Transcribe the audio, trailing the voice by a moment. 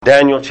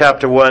Daniel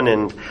chapter 1,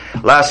 and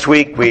last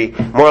week we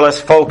more or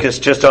less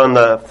focused just on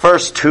the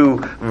first two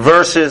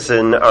verses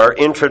in our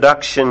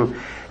introduction,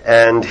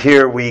 and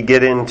here we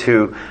get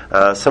into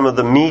some of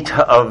the meat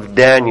of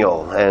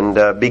Daniel,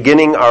 and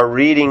beginning our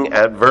reading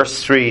at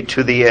verse 3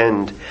 to the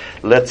end,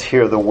 let's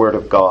hear the word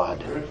of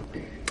God.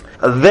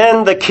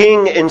 Then the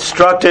king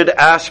instructed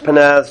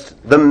Ashpenaz,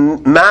 the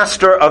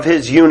master of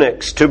his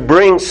eunuchs, to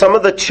bring some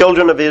of the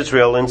children of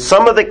Israel and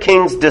some of the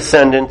king's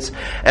descendants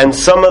and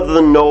some of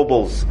the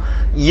nobles,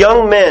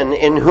 young men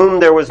in whom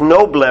there was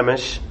no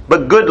blemish,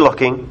 but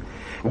good-looking,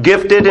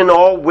 gifted in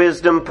all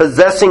wisdom,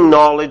 possessing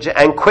knowledge,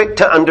 and quick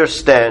to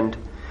understand,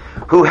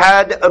 who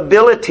had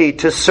ability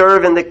to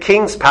serve in the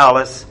king's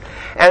palace,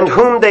 and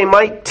whom they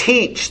might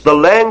teach the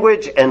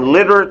language and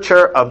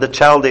literature of the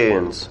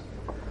Chaldeans.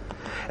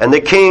 And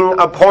the king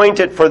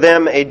appointed for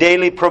them a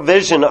daily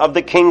provision of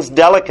the king's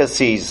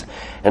delicacies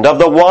and of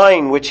the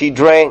wine which he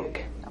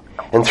drank,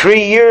 and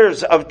 3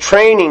 years of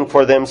training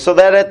for them, so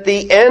that at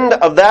the end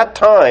of that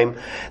time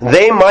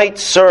they might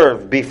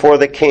serve before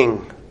the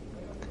king.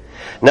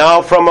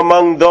 Now from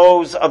among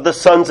those of the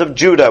sons of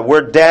Judah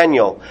were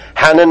Daniel,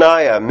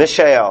 Hananiah,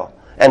 Mishael,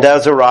 and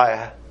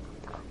Azariah.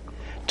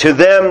 To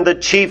them the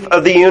chief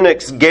of the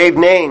eunuchs gave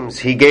names.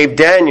 He gave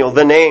Daniel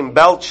the name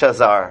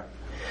Belshazzar,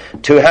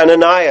 to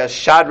Hananiah,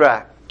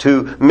 Shadrach,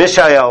 to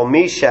Mishael,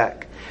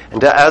 Meshach, and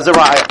to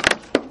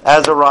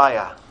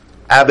Azariah,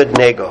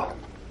 Abednego.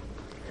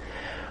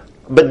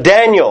 But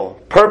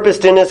Daniel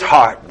purposed in his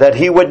heart that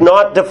he would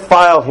not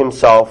defile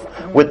himself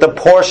with the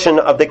portion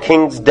of the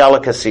king's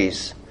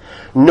delicacies,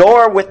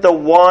 nor with the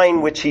wine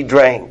which he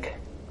drank.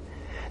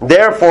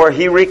 Therefore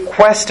he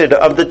requested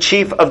of the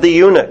chief of the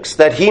eunuchs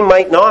that he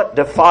might not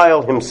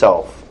defile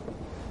himself.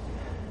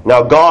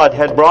 Now God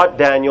had brought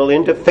Daniel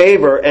into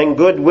favor and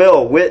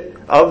goodwill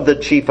of the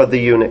chief of the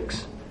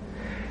eunuchs.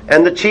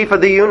 And the chief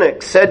of the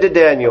eunuchs said to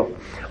Daniel,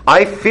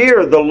 I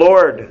fear the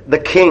Lord, the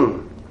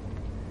king,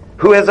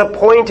 who has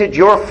appointed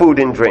your food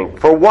and drink.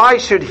 For why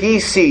should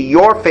he see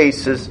your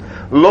faces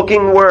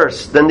looking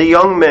worse than the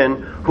young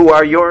men who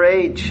are your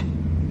age?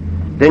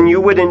 Then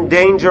you would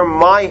endanger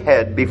my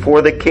head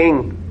before the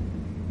king.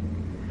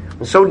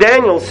 So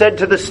Daniel said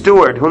to the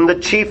steward, whom the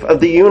chief of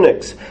the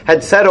eunuchs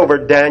had set over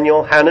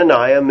Daniel,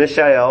 Hananiah,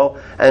 Mishael,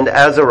 and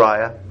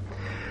Azariah,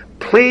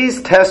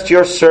 please test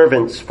your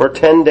servants for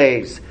 10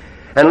 days,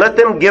 and let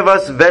them give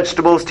us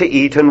vegetables to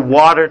eat and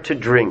water to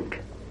drink.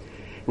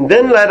 And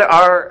then let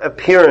our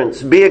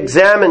appearance be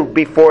examined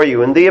before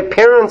you, and the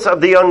appearance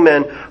of the young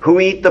men who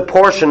eat the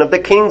portion of the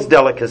king's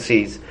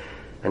delicacies.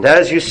 And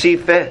as you see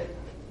fit,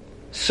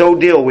 so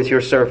deal with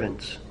your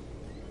servants.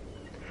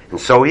 And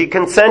so he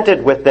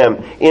consented with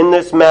them in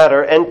this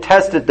matter and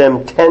tested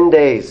them 10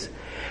 days.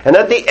 And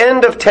at the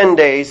end of 10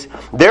 days,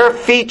 their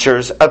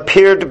features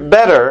appeared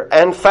better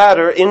and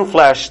fatter in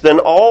flesh than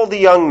all the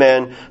young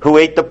men who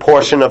ate the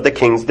portion of the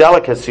king's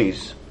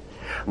delicacies.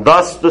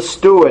 Thus the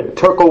steward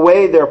took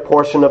away their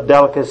portion of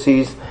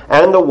delicacies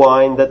and the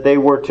wine that they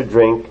were to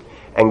drink,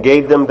 and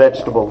gave them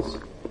vegetables.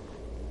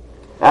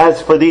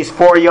 As for these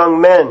 4 young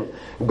men,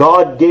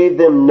 God gave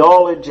them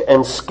knowledge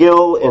and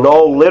skill in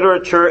all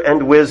literature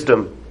and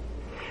wisdom.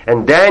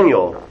 And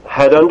Daniel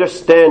had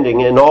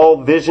understanding in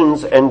all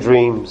visions and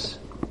dreams.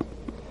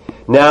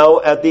 Now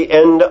at the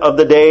end of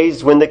the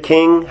days, when the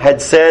king had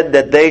said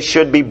that they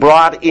should be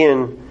brought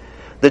in,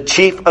 the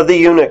chief of the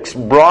eunuchs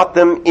brought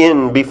them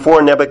in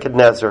before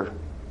Nebuchadnezzar.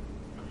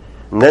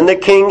 And then the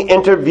king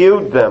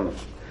interviewed them,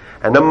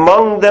 and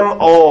among them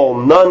all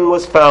none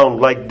was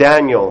found like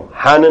Daniel,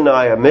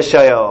 Hananiah,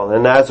 Mishael,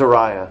 and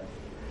Azariah.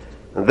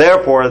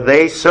 Therefore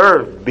they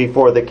served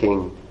before the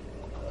king.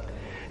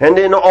 And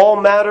in all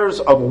matters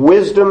of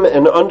wisdom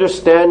and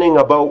understanding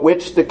about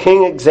which the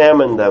king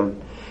examined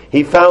them,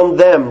 he found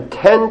them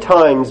 10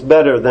 times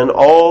better than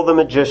all the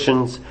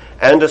magicians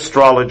and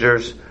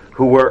astrologers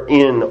who were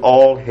in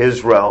all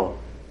his realm.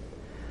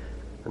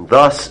 And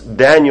thus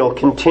Daniel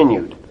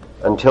continued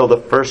until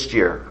the first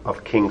year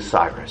of King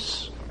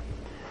Cyrus.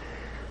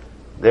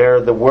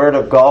 There, the word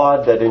of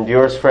God that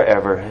endures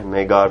forever, and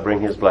may God bring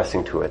his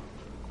blessing to it.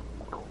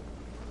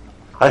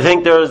 I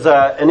think there's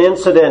an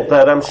incident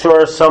that I'm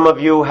sure some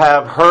of you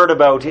have heard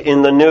about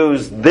in the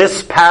news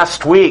this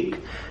past week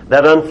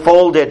that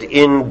unfolded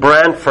in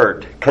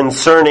Brantford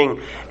concerning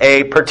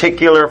a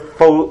particular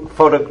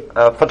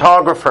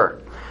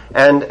photographer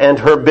and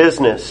her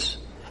business,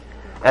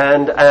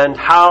 and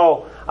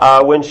how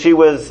when she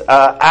was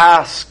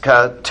asked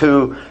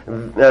to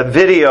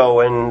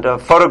video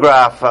and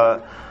photograph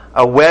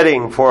a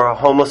wedding for a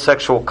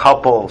homosexual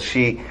couple,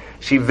 she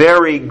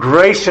very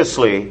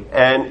graciously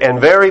and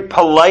very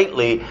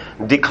politely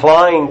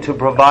declined to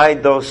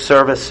provide those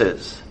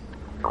services.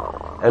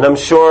 And I'm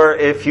sure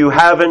if you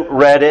haven't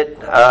read it,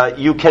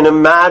 you can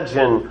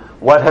imagine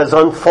what has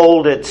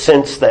unfolded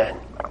since then.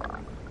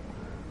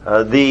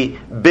 The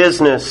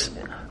business,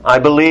 I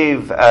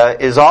believe,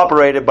 is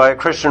operated by a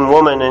Christian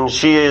woman, and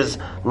she is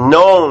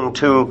known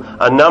to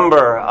a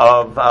number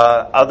of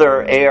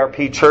other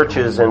ARP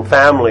churches and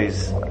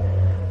families.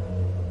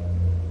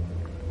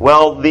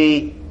 Well,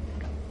 the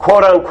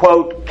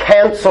quote-unquote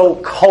cancel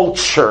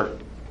culture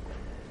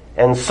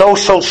and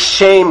social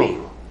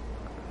shaming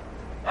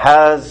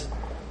has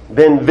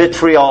been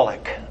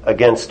vitriolic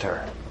against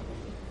her.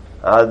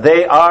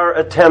 They are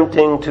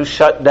attempting to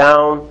shut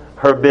down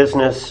her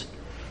business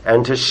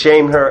and to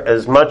shame her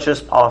as much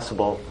as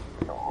possible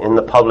in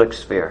the public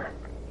sphere.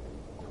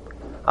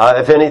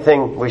 If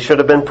anything, we should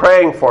have been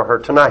praying for her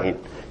tonight.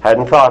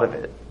 Hadn't thought of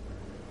it.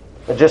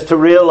 But just to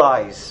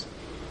realize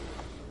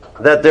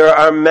that there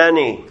are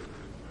many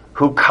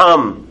who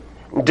come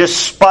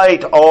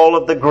despite all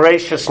of the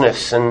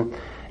graciousness and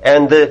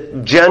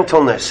the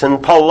gentleness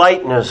and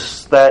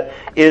politeness that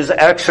is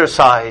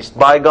exercised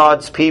by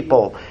God's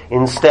people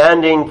in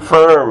standing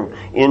firm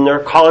in their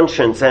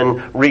conscience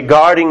and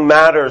regarding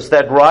matters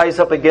that rise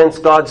up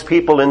against God's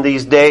people in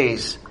these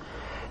days.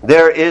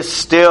 There is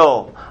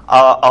still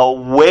a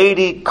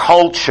weighty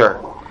culture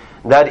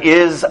that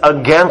is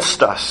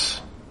against us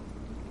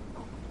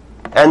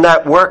and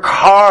that work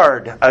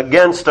hard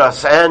against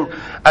us and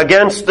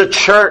against the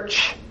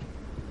church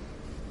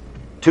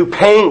to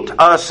paint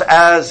us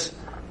as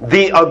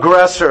the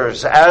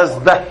aggressors, as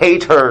the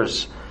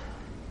haters,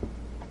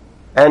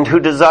 and who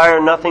desire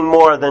nothing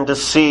more than to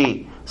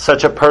see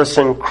such a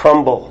person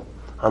crumble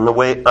on the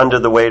way, under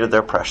the weight of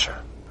their pressure.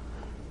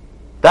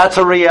 That's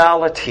a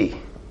reality.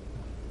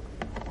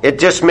 It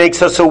just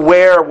makes us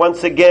aware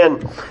once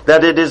again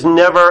that it is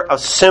never a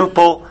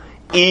simple,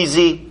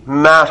 easy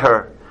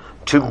matter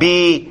to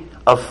be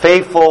a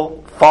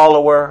faithful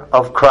follower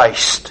of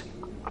Christ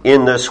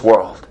in this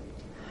world.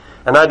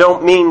 And I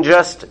don't mean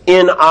just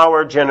in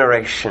our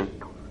generation.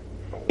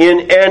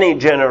 In any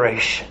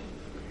generation.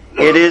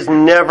 It is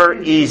never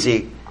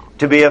easy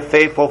to be a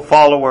faithful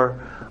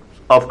follower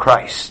of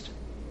Christ.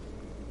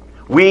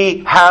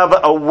 We have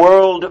a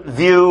world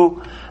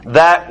view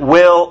that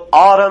will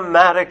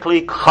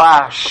automatically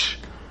clash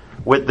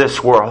with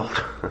this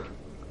world.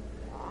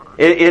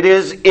 It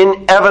is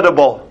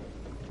inevitable.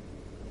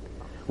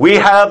 We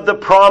have the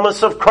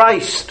promise of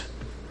Christ.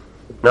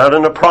 Not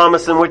in a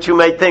promise in which you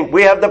may think.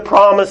 We have the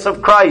promise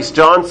of Christ.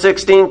 John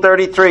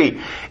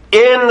 16:33.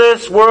 In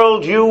this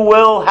world you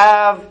will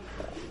have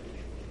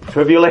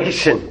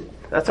tribulation.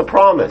 That's a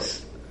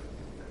promise.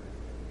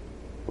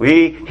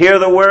 We hear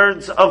the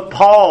words of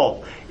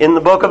Paul in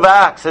the book of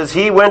Acts as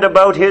he went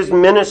about his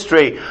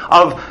ministry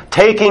of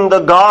taking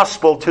the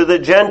gospel to the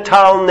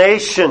Gentile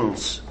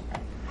nations.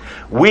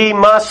 We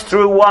must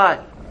through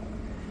what?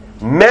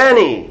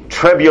 Many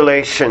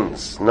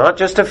tribulations, not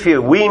just a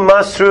few. We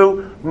must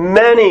through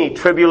many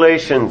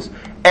tribulations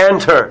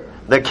enter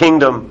the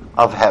kingdom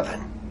of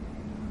heaven.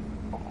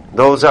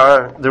 Those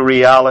are the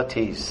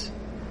realities.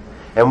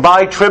 And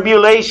by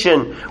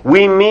tribulation,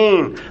 we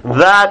mean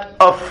that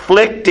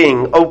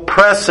afflicting,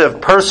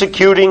 oppressive,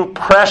 persecuting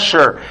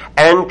pressure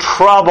and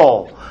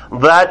trouble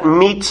that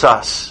meets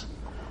us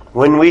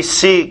when we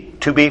seek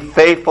to be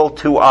faithful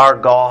to our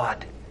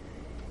God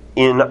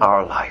in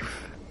our life.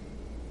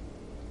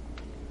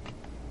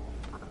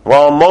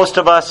 While most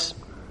of us,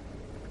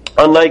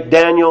 unlike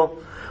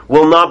Daniel,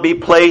 will not be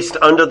placed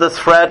under the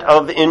threat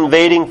of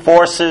invading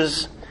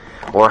forces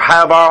or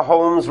have our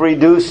homes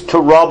reduced to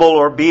rubble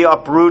or be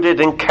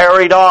uprooted and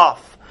carried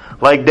off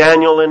like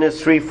Daniel and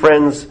his 3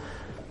 friends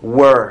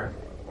were,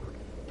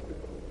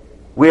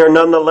 we are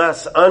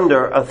nonetheless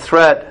under a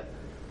threat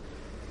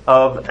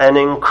of an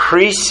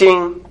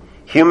increasing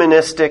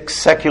humanistic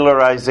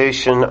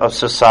secularization of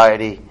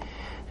society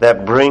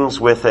that brings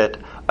with it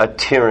a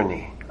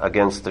tyranny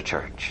against the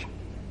church.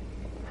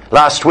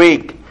 Last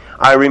week,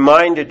 I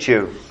reminded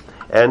you,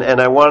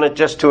 and I wanted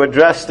just to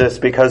address this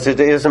because it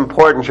is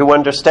important you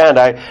understand.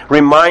 I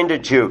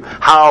reminded you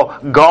how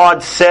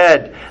God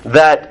said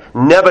that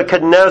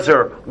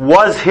Nebuchadnezzar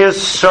was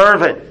his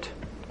servant,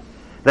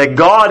 that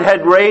God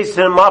had raised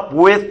him up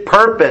with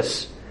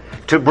purpose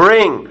to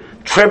bring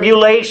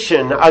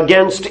tribulation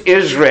against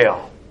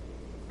Israel,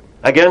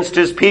 against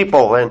his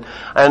people. And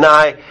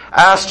I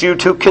asked you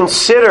to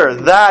consider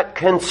that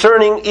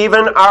concerning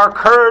even our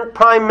current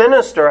Prime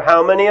Minister.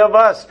 How many of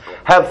us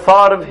have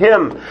thought of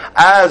him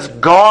as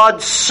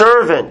God's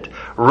servant,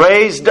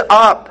 raised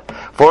up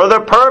for the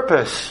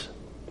purpose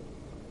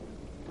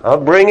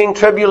of bringing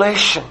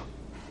tribulation?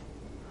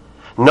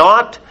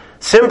 Not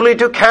simply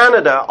to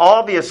Canada,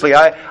 obviously.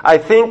 I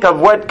think of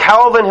what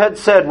Calvin had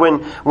said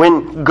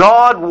when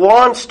God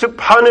wants to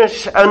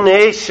punish a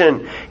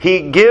nation,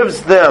 He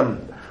gives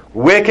them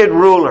wicked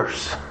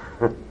rulers.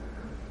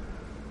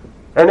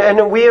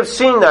 And we have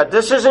seen that.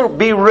 This isn't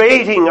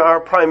berating our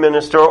Prime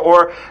Minister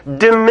or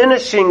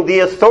diminishing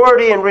the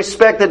authority and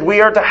respect that we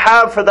are to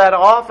have for that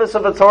office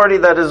of authority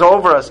that is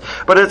over us.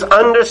 But it's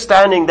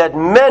understanding that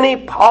many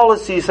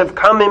policies have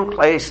come in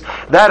place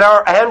that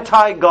are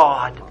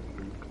anti-God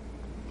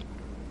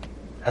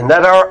and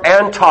that are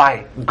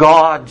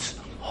anti-God's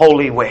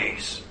holy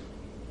ways.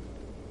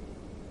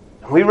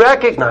 And we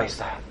recognize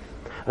that.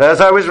 And as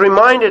I was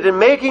reminded in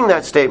making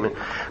that statement,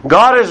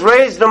 God has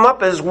raised them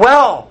up as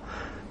well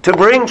to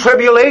bring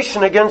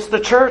tribulation against the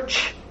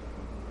church,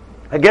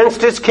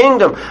 against His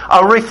kingdom,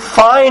 a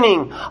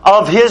refining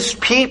of His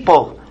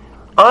people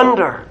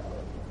under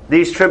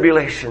these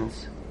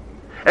tribulations,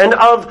 and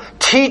of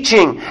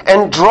teaching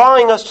and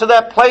drawing us to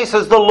that place,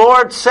 as the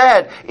Lord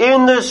said,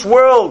 in this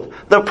world,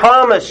 the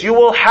promise, you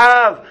will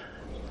have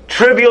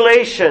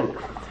tribulation.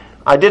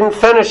 I didn't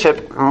finish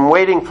it. I'm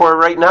waiting for it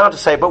right now to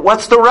say, but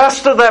what's the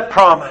rest of that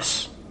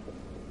promise?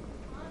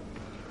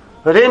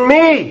 But in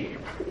me,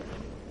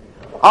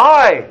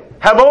 I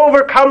have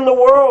overcome the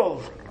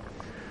world.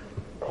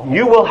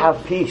 You will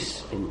have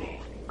peace in me.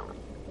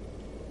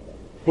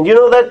 And you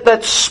know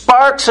that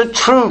sparks a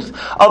truth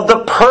of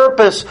the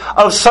purpose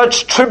of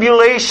such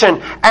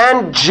tribulation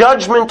and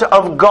judgment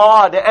of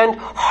God and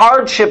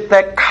hardship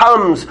that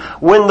comes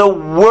when the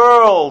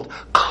world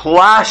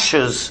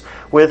clashes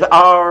with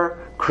our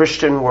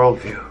Christian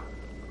worldview.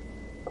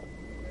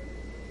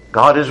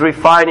 God is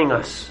refining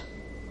us.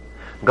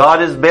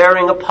 God is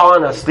bearing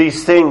upon us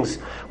these things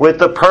with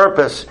the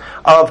purpose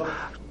of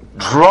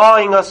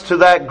drawing us to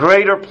that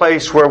greater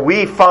place where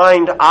we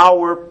find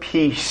our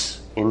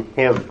peace in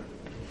Him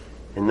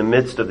in the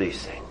midst of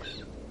these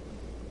things.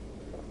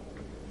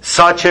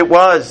 Such it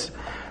was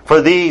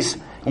for these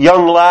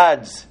young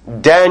lads,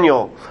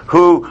 Daniel,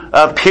 who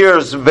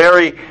appears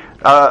very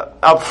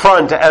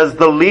upfront as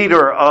the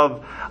leader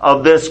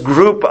of this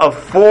group of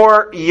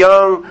 4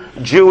 young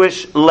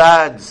Jewish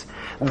lads.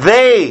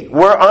 They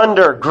were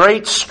under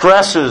great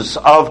stresses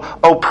of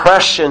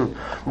oppression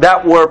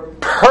that were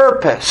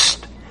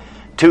purposed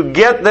to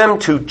get them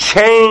to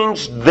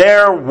change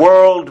their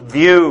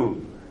worldview.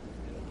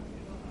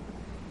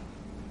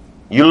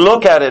 You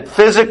look at it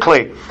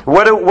physically.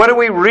 What do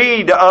we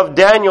read of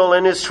Daniel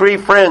and his 3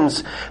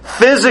 friends?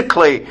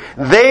 Physically,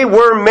 they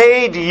were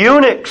made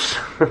eunuchs.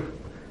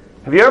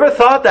 Have you ever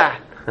thought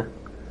that?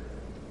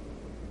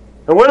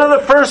 And one of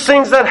the first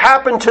things that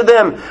happened to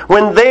them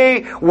when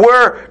they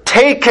were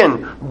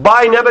taken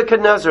by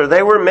Nebuchadnezzar,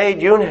 they were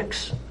made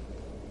eunuchs.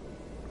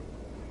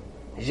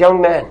 These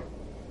young men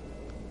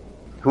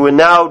who would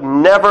now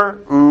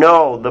never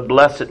know the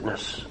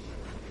blessedness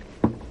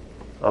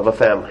of a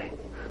family.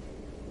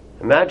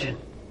 Imagine.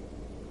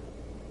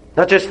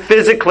 Not just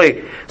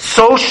physically,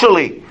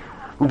 socially.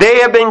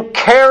 They have been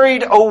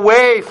carried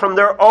away from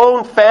their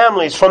own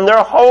families, from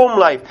their home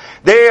life.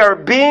 They are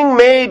being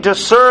made to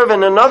serve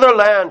in another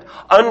land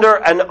under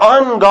an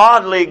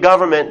ungodly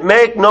government.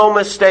 Make no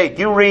mistake.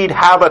 You read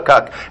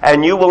Habakkuk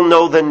and you will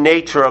know the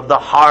nature of the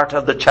heart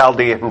of the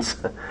Chaldeans.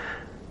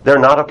 They're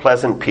not a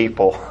pleasant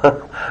people.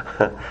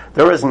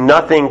 There is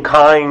nothing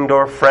kind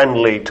or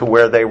friendly to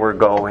where they were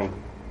going.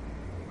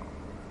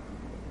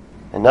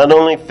 And not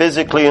only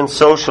physically and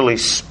socially,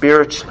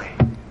 spiritually.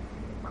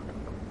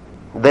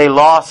 They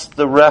lost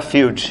the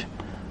refuge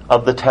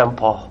of the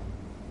temple.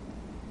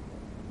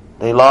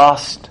 They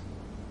lost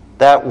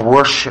that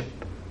worship,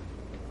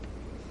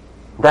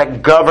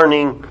 that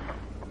governing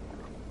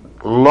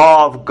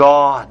law of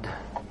God,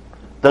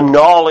 the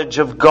knowledge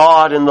of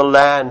God in the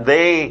land.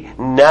 They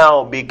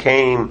now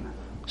became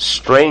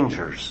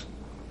strangers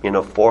in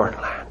a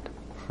foreign land.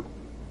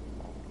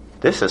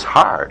 This is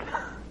hard.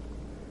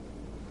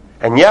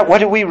 And yet, what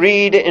do we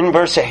read in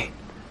verse 8?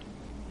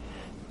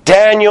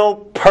 Daniel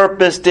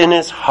purposed in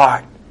his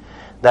heart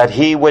that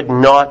he would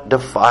not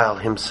defile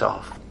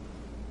himself.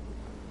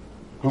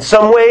 In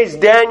some ways,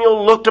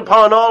 Daniel looked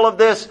upon all of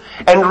this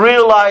and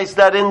realized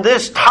that in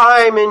this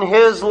time in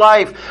his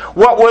life,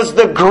 what was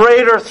the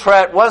greater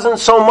threat wasn't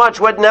so much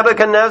what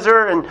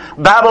Nebuchadnezzar and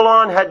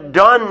Babylon had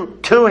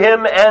done to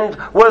him and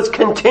was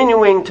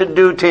continuing to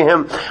do to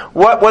him.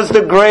 What was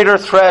the greater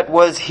threat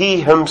was he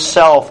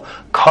himself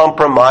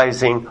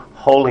compromising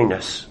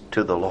holiness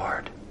to the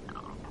Lord.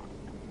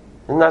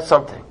 Isn't that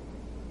something?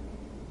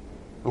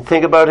 You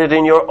think about it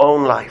in your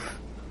own life.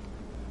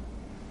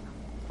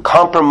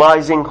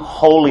 Compromising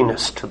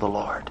holiness to the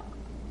Lord.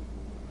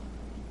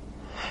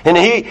 And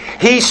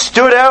he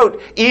stood out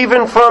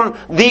even from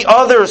the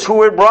others who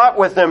were brought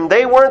with him.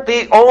 They weren't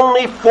the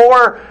only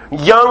 4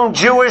 young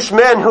Jewish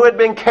men who had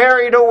been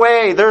carried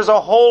away. There's a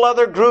whole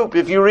other group.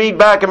 If you read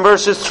back in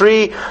verses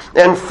 3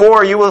 and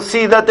 4, you will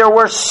see that there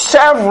were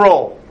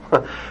several.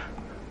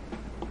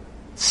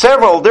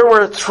 There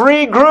were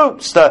 3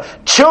 groups. The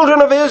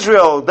children of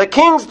Israel, the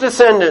king's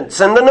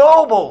descendants, and the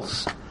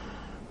nobles.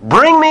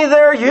 Bring me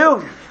their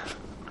youth.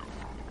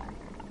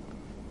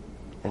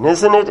 And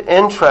isn't it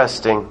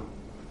interesting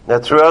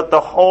that throughout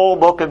the whole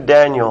book of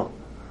Daniel,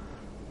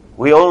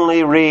 we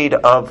only read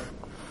of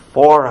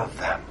 4 of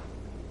them.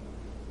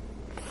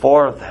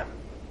 4 of them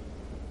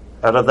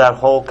out of that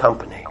whole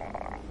company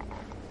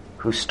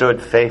who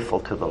stood faithful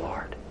to the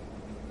Lord.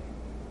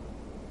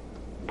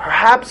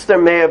 Perhaps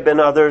there may have been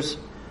others,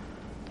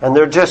 and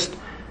they're just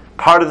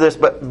part of this,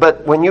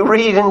 but when you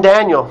read in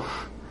Daniel,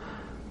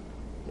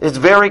 it's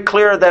very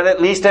clear that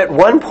at least at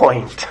one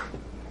point,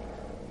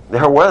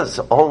 there was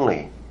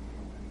only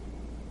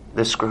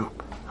this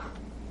group.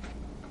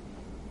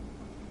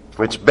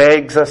 Which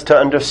begs us to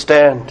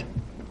understand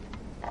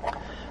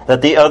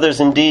that the others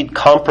indeed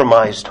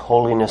compromised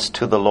holiness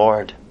to the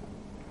Lord.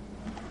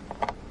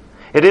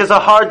 It is a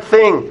hard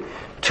thing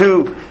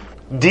to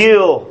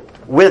deal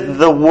with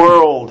the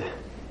world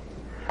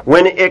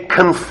when it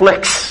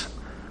conflicts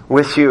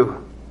with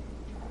you.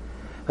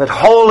 But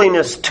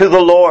holiness to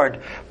the Lord,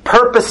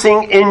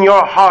 purposing in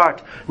your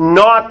heart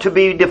not to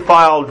be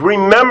defiled,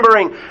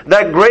 remembering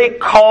that great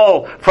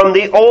call from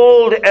the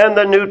Old and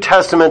the New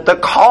Testament, the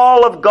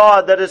call of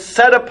God that is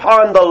set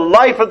upon the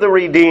life of the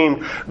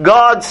redeemed.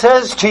 God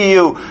says to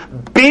you,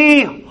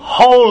 be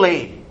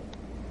holy,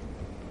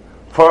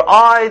 for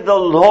I, the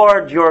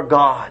Lord your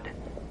God,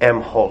 am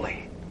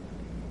holy.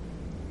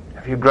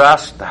 Have you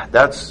grasped that?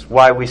 That's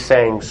why we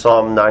sang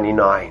Psalm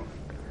 99.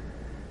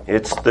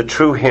 It's the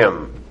true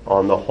hymn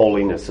on the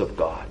holiness of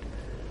God.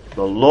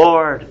 The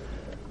Lord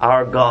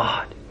our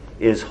God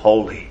is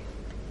holy,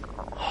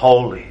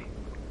 holy,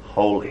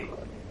 holy.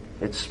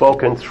 It's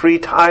spoken 3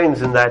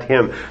 times in that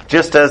hymn,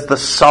 just as the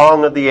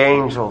song of the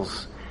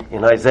angels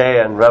in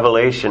Isaiah and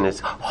Revelation is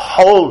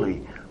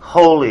holy,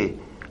 holy,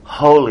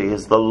 holy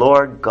is the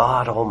Lord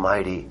God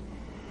Almighty.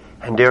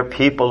 And dear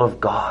people of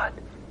God,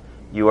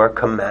 you are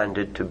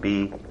commanded to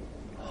be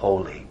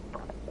holy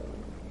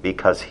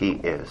because He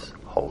is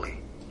holy.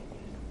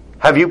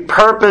 Have you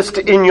purposed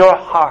in your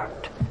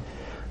heart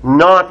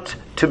not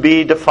to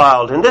be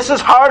defiled? And this is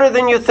harder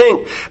than you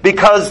think,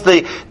 because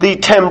the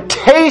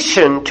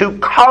temptation to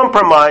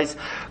compromise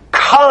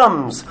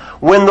comes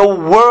when the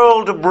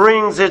world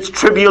brings its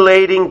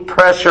tribulating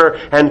pressure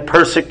and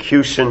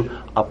persecution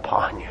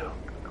upon you.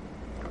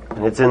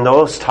 And it's in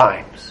those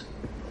times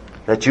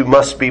that you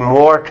must be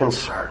more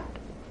concerned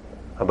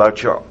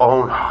about your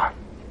own heart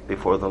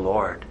before the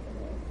Lord.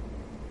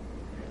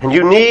 And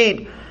you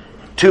need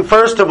to,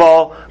 first of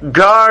all,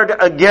 guard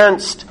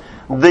against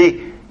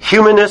the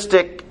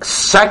humanistic,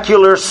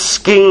 secular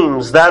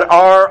schemes that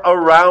are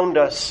around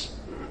us.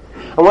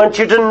 I want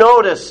you to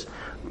notice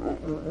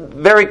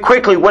very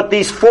quickly what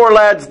these 4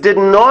 lads did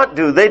not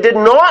do. They did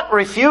not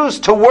refuse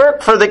to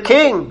work for the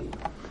king.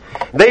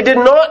 They did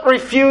not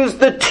refuse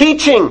the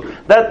teaching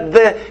that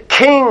the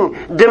king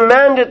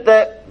demanded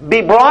that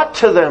be brought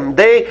to them.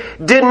 They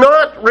did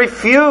not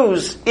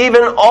refuse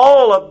even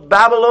all of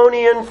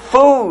Babylonian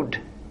food.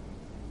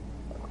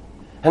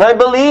 And I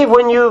believe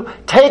when you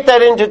take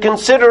that into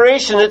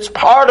consideration, it's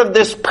part of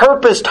this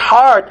purposed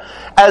heart.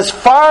 As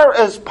far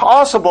as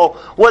possible,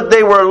 what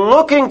they were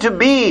looking to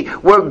be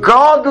were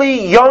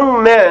godly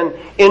young men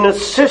in a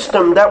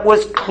system that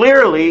was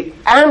clearly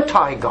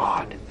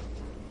anti-God.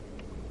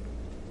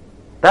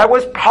 That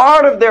was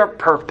part of their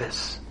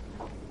purpose.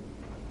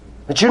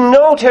 But you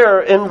note here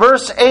in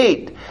verse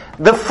 8,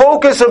 the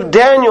focus of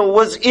Daniel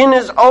was in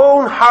his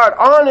own heart,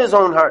 on his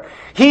own heart.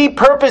 He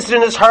purposed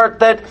in his heart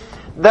that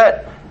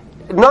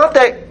not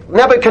that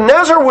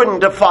Nebuchadnezzar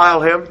wouldn't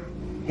defile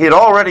him. He had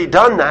already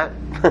done that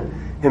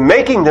in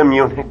making them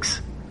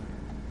eunuchs.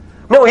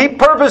 No, he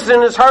purposed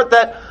in his heart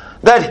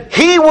that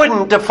he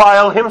wouldn't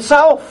defile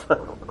himself.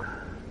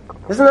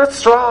 Isn't that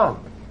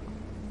strong?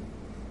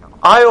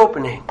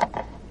 Eye-opening.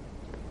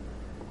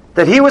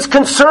 That he was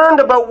concerned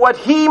about what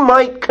he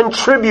might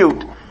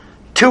contribute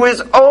to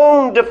his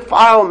own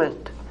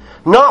defilement.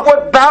 Not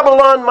what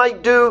Babylon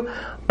might do,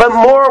 but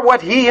more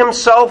what he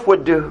himself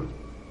would do.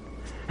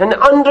 And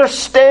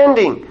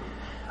understanding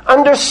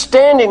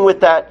with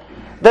that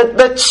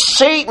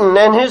Satan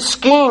and his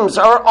schemes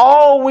are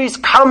always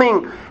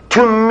coming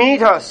to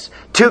meet us,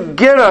 to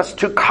get us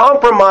to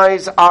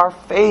compromise our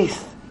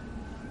faith.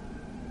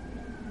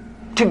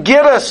 To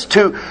get us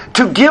to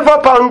give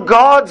up on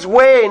God's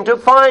way and to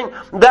find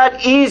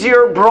that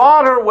easier,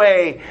 broader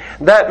way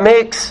that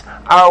makes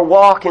our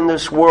walk in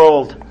this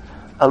world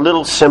a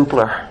little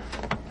simpler,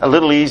 a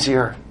little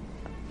easier.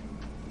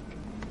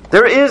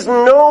 There is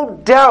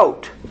no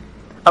doubt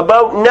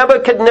about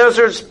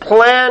Nebuchadnezzar's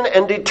plan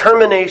and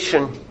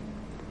determination.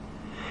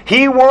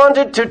 He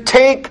wanted to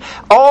take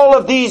all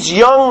of these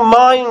young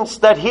minds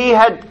that he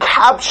had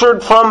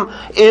captured from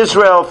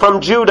Israel, from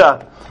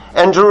Judah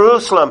and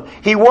Jerusalem.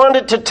 He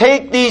wanted to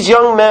take these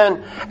young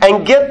men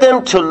and get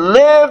them to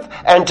live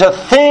and to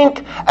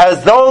think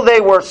as though they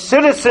were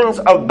citizens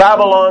of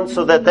Babylon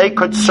so that they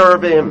could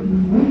serve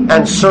him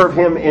and serve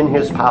him in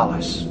his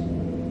palace.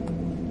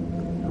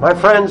 My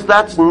friends,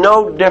 that's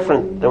no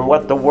different than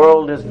what the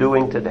world is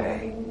doing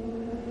today.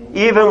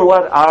 Even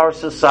what our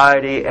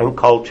society and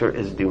culture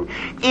is doing.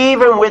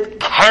 Even with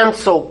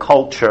cancel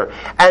culture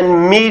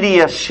and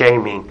media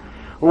shaming.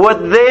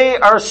 What they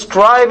are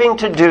striving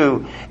to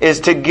do is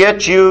to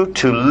get you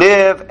to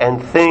live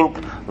and think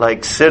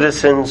like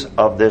citizens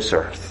of this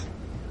earth.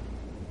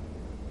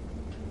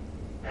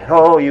 And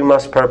oh, you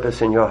must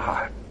purpose in your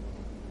heart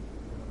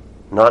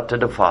not to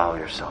defile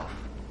yourself.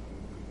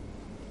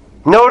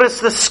 Notice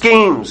the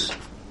schemes.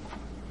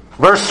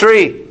 Verse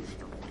 3.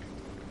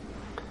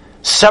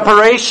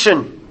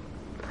 Separation.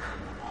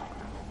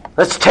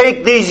 Let's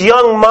take these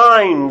young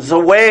minds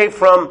away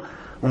from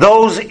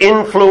those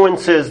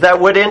influences that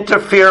would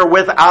interfere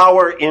with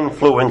our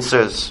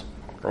influences.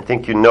 I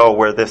think you know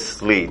where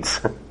this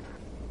leads.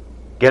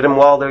 Get them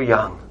while they're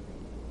young.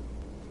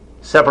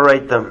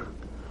 Separate them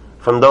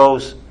from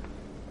those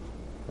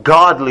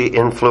godly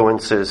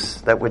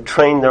influences that would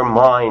train their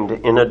mind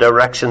in a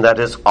direction that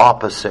is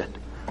opposite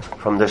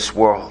from this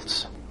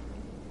world's.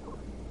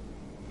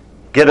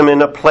 Get them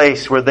in a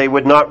place where they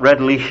would not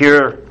readily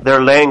hear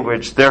their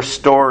language, their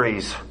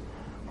stories,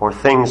 or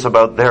things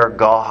about their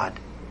God.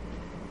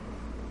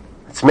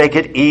 Let's make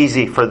it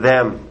easy for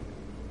them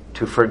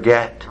to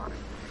forget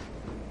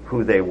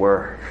who they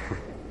were.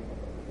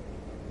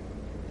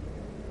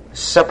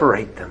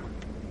 Separate them.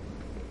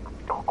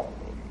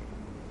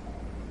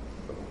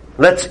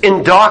 Let's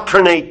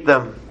indoctrinate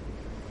them.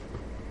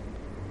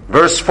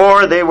 Verse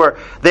 4, they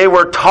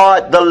were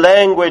taught the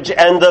language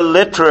and the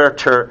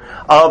literature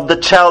of the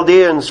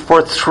Chaldeans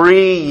for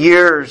 3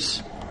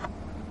 years.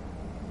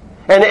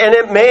 And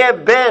it may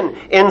have been,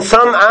 in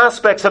some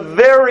aspects, a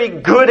very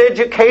good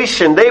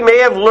education. They may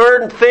have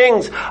learned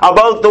things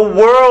about the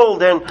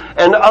world and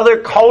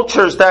other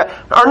cultures that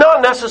are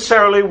not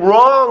necessarily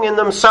wrong in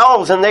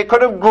themselves, and they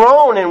could have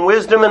grown in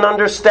wisdom and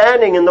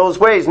understanding in those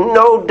ways,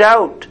 no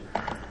doubt.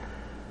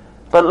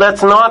 But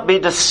let's not be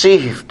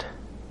deceived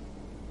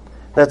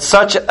that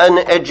such an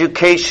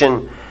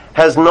education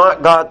has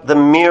not got the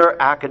mere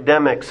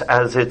academics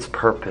as its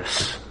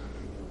purpose.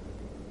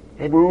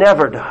 It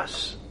never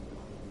does.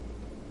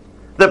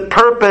 The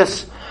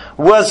purpose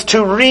was to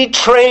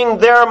retrain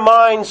their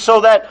minds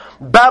so that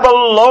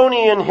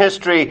Babylonian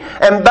history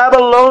and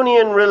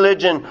Babylonian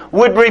religion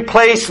would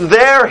replace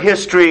their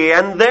history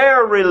and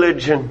their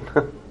religion.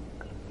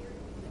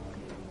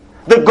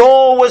 The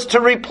goal was to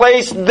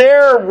replace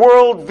their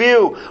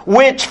worldview,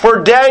 which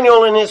for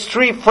Daniel and his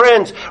 3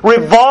 friends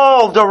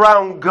revolved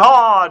around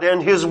God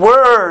and His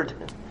Word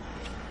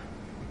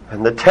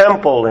and the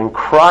temple and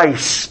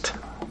Christ,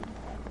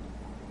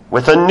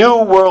 with a new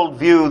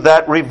worldview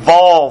that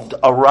revolved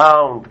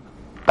around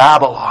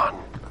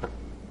Babylon.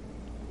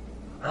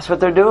 That's what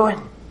they're doing.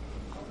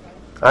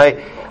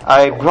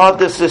 I brought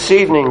this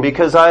evening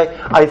because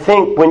I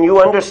think when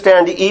you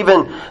understand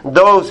even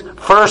those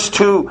first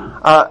 2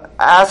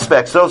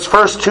 aspects, those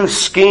first 2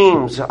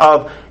 schemes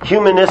of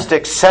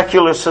humanistic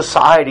secular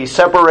society,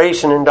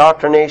 separation,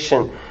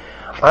 indoctrination,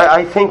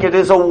 I think it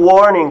is a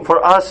warning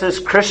for us as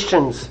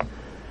Christians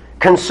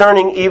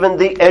concerning even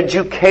the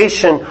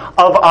education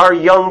of our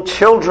young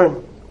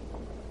children.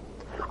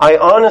 I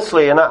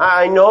honestly, and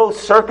I know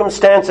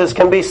circumstances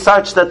can be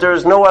such that there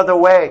is no other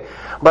way,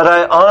 but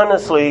I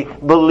honestly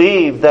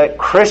believe that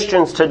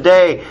Christians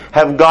today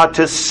have got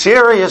to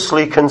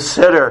seriously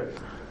consider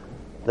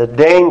the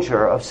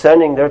danger of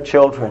sending their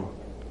children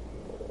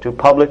to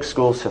public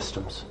school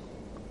systems.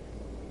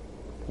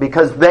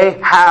 Because they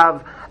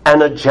have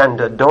an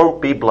agenda.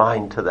 Don't be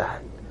blind to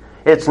that.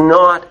 It's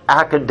not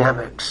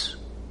academics.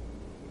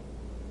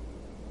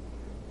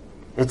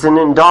 It's an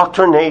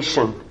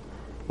indoctrination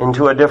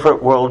into a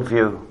different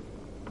worldview.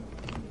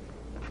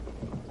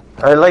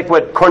 I like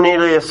what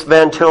Cornelius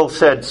Van Til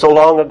said so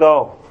long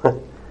ago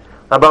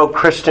about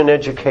Christian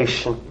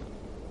education.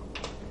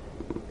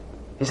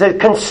 He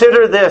said,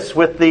 consider this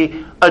with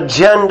the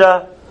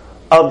agenda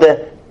of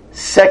the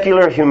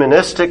secular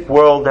humanistic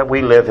world that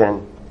we live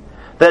in.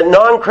 That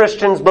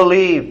non-Christians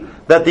believe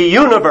that the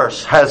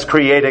universe has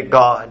created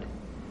God,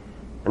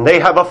 and they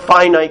have a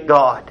finite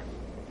God.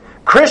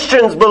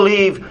 Christians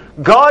believe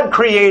God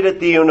created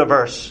the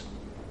universe,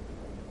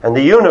 and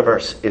the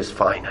universe is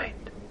finite.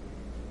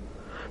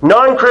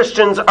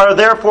 Non-Christians are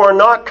therefore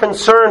not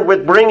concerned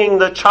with bringing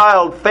the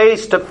child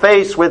face to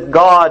face with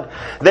God.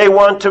 They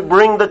want to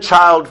bring the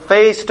child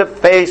face to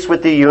face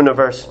with the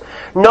universe.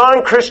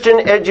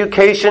 Non-Christian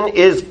education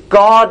is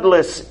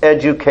godless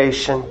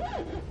education.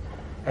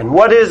 And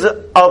what is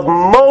of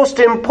most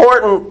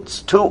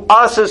importance to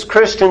us as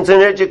Christians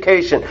in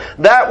education,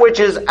 that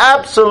which is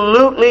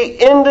absolutely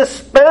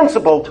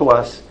indispensable to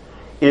us,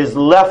 is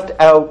left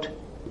out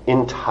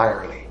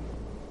entirely.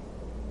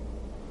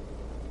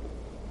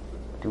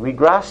 Do we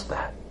grasp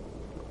that?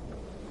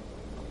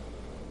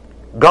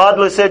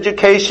 Godless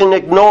education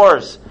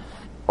ignores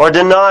or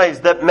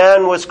denies that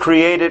man was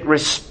created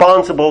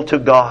responsible to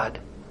God.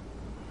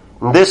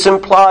 This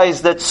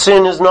implies that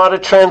sin is not a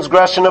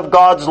transgression of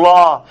God's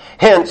law.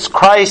 Hence,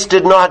 Christ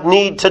did not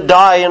need to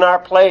die in our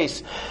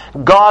place.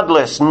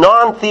 Godless,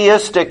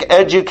 non-theistic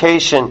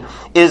education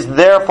is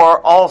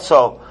therefore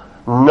also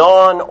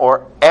non-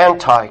 or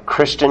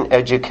anti-Christian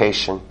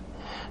education.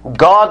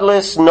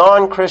 Godless,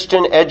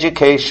 non-Christian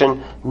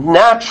education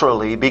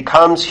naturally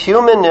becomes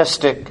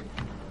humanistic,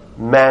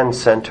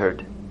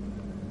 man-centered.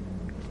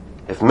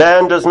 If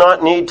man does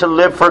not need to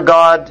live for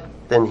God,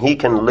 then he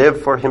can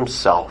live for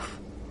himself.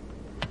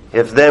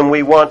 If then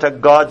we want a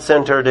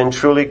God-centered and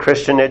truly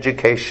Christian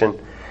education,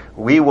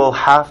 we will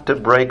have to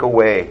break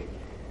away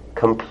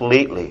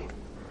completely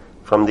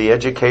from the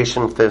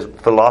education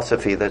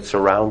philosophy that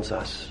surrounds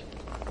us.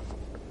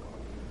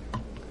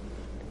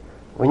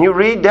 When you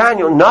read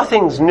Daniel,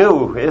 nothing's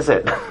new, is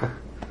it?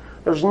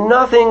 There's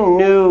nothing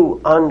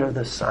new under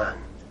the sun.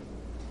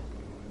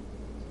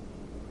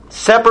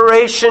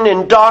 Separation,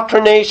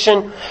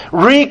 indoctrination,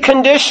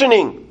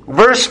 reconditioning.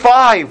 Verse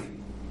 5.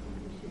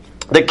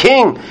 The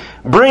king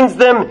brings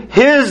them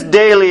his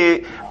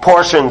daily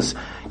portions.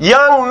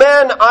 Young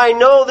men, I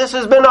know this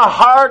has been a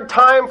hard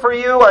time for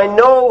you. I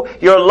know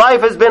your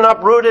life has been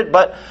uprooted,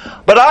 but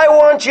I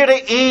want you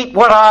to eat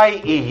what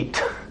I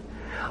eat.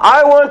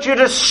 I want you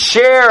to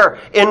share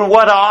in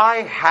what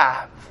I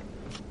have.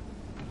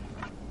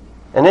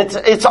 And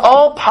it's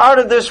all part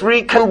of this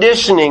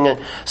reconditioning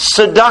and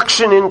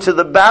seduction into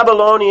the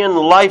Babylonian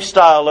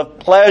lifestyle of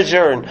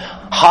pleasure and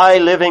high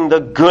living, the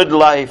good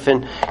life.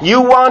 And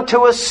you want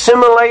to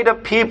assimilate a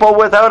people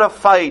without a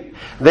fight,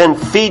 then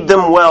feed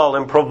them well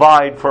and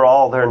provide for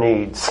all their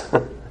needs.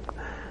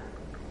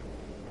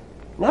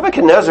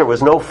 Nebuchadnezzar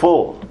was no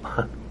fool.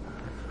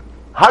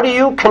 How do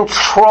you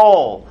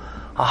control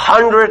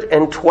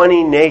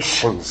 120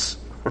 nations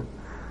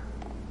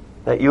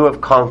that you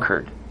have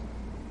conquered?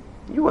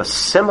 You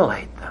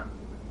assimilate them.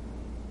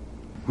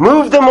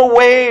 Move them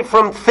away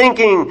from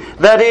thinking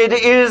that it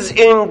is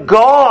in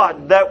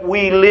God that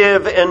we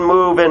live and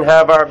move and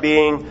have our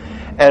being,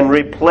 and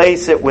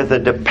replace it with a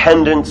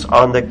dependence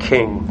on the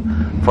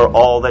King for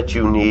all that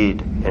you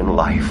need in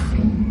life.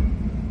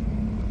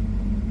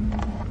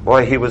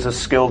 Boy, he was a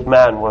skilled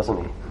man,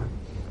 wasn't he?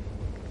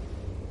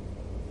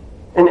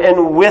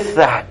 And with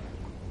that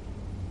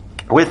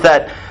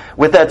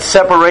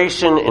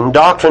separation,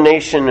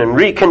 indoctrination, and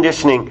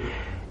reconditioning,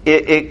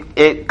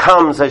 it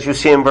comes, as you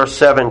see in verse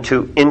 7,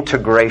 to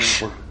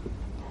integration.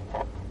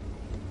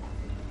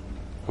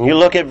 You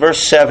look at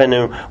verse 7,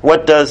 and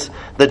what does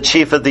the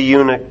chief of the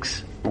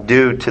eunuchs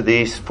do to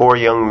these 4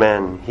 young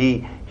men?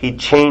 He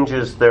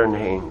changes their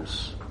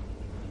names.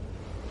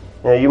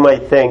 Now you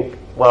might think,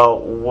 well,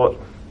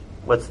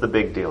 what's the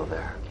big deal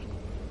there?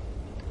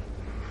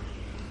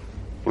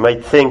 You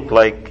might think,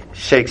 like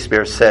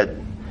Shakespeare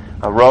said,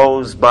 a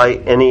rose by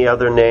any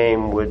other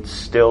name would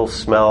still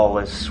smell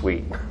as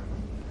sweet.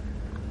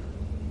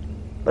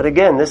 But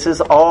again, this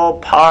is all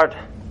part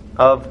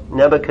of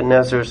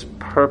Nebuchadnezzar's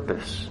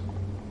purpose.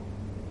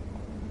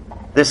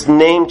 This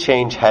name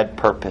change had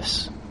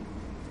purpose.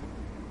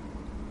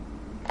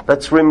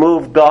 Let's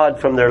remove God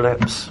from their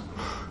lips.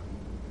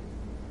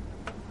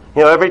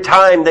 You know, every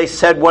time they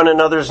said one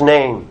another's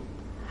name.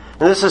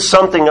 And this is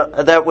something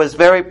that was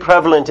very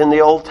prevalent in the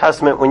Old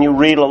Testament when you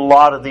read a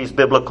lot of these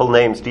biblical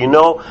names. Do you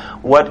know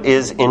what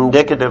is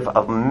indicative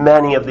of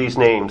many of these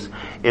names?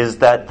 Is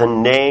that the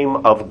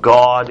name of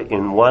God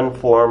in one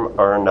form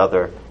or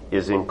another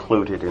is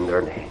included in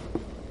their name.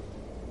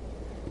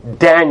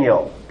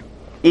 Daniel,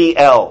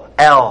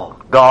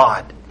 E-L-L,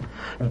 God.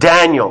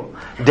 Daniel.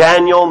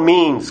 Daniel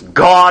means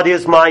God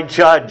is my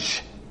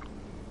judge.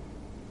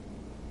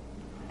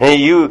 And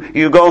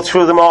you go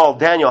through them all.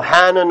 Daniel,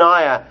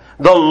 Hananiah,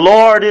 the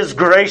Lord is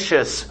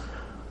gracious.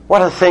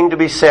 What a thing to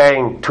be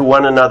saying to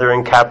one another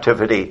in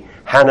captivity.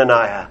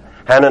 Hananiah,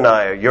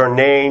 Hananiah, your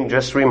name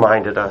just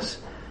reminded us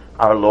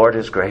our Lord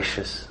is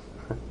gracious.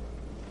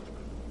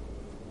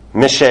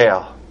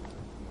 Mishael,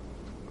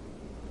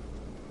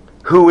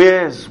 who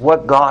is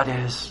what God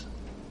is.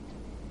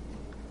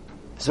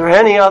 Is there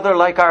any other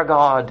like our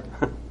God?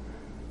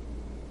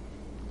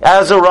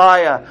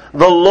 Azariah,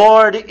 the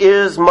Lord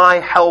is my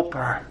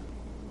helper.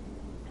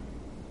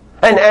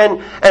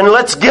 And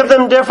let's give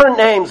them different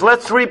names.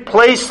 Let's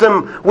replace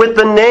them with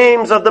the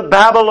names of the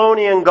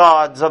Babylonian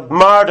gods of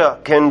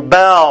Marduk and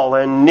Bel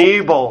and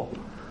Nebo.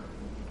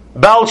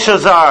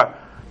 Belshazzar,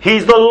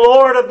 he's the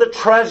Lord of the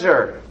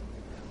treasure.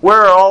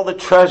 Where are all the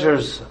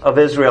treasures of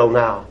Israel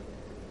now?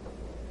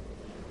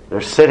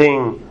 They're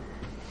sitting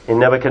in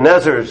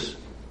Nebuchadnezzar's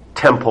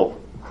temple.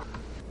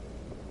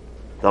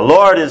 The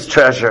Lord is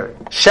treasure.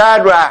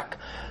 Shadrach,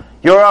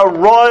 you're a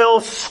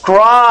royal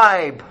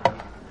scribe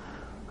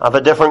of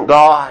a different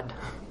God.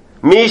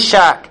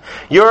 Meshach,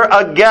 you're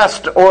a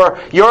guest or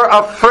you're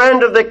a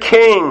friend of the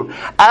king.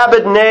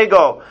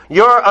 Abednego,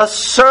 you're a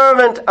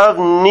servant of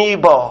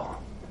Nebo.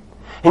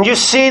 And you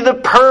see the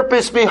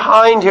purpose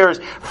behind here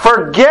is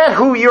forget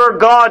who your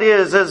God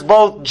is as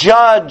both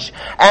judge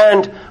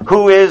and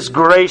who is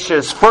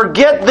gracious.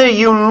 Forget the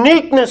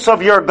uniqueness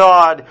of your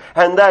God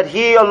and that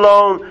He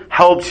alone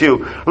helps you.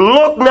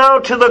 Look now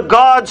to the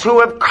gods who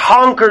have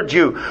conquered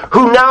you,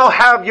 who now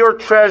have your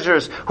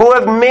treasures, who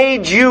have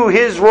made you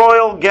His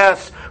royal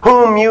guests,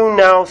 whom you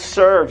now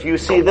serve. You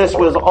see, this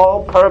was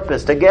all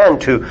purposed, again,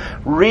 to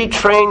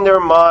retrain their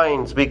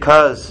minds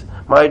because,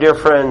 my dear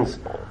friends,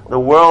 the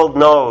world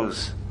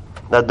knows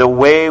that the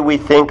way we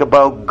think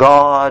about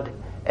God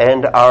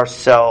and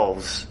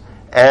ourselves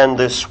and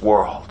this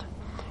world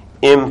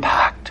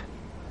impact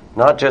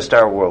not just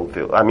our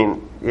worldview. I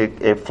mean,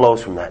 it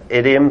flows from that.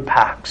 It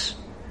impacts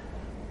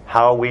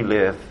how we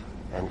live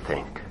and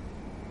think.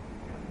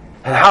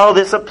 And how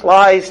this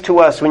applies to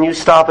us when you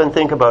stop and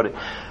think about it.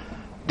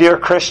 Dear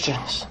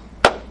Christians,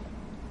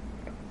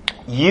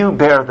 you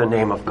bear the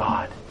name of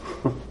God.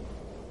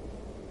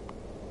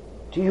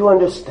 Do you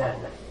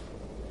understand that?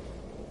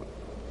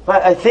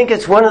 I think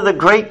it's one of the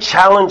great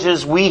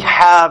challenges we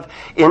have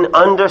in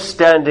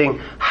understanding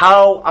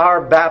how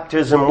our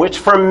baptism, which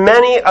for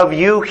many of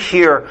you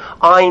here,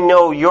 I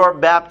know your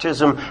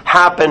baptism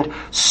happened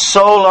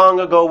so long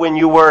ago when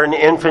you were an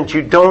infant,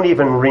 you don't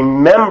even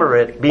remember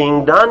it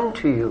being done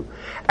to you.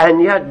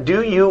 And yet,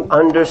 do you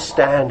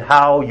understand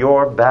how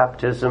your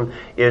baptism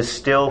is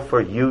still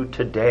for you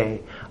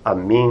today a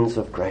means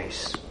of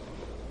grace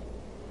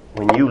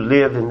when you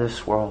live in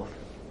this world?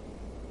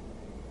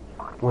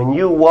 when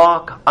you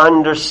walk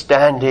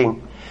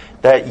understanding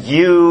that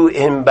you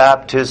in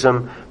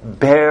baptism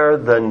bear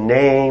the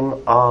name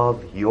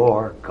of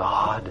your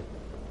God,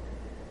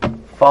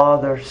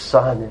 Father,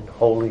 Son, and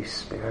Holy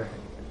Spirit.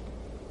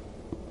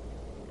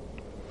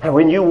 And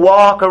when you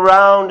walk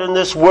around in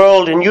this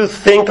world and you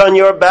think on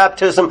your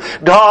baptism,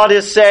 God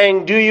is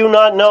saying, do you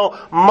not know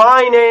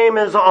my name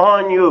is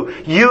on you?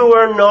 You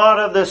are not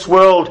of this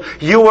world.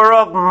 You are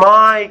of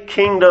my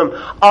kingdom.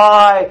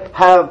 I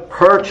have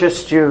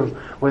purchased you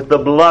with the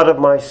blood of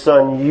my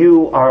Son.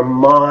 You are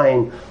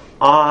mine.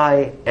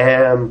 I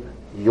am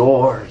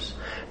yours.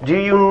 Do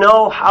you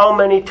know how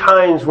many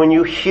times when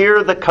you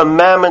hear the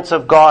commandments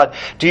of God,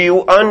 do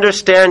you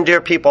understand, dear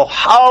people,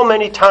 how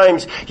many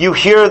times you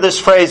hear this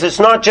phrase?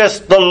 It's not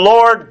just the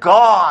Lord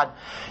God.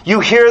 You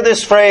hear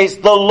this phrase,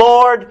 the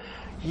Lord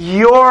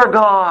your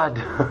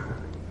God.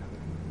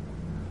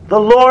 The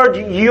Lord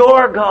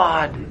your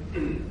God.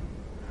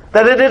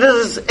 That it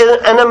is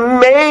an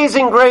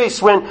amazing grace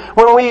when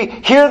we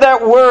hear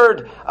that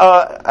word,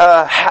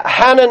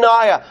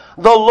 Hananiah,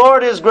 the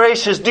Lord is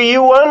gracious. Do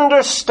you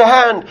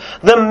understand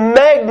the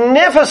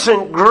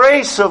magnificent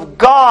grace of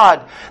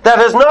God that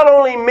has not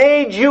only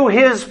made you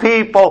His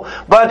people,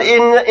 but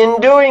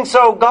in doing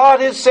so,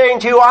 God is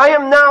saying to you, I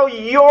am now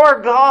your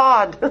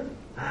God.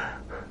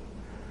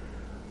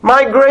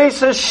 My grace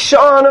has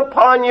shone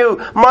upon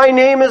you. My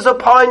name is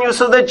upon you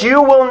so that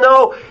you will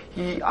know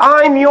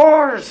I'm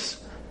yours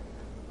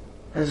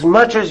as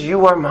much as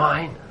you are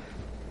mine.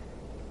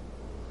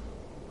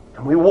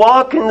 And we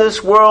walk in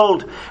this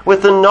world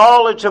with the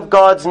knowledge of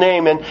God's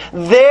name, and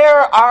there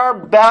our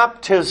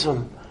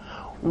baptism,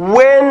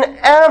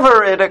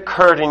 whenever it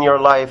occurred in your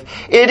life,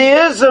 it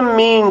is a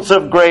means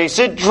of grace.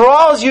 It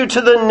draws you to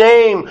the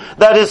name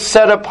that is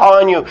set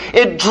upon you.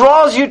 It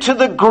draws you to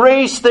the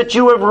grace that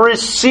you have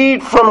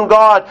received from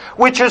God,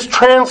 which has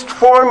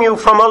transformed you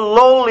from a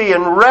lowly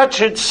and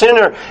wretched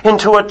sinner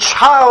into a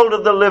child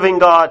of the living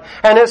God,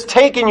 and has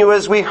taken you,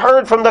 as we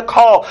heard from the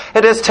call,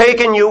 it has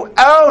taken you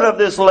out of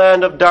this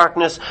land of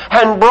darkness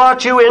and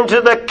brought you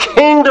into the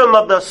kingdom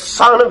of the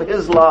Son of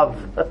His love.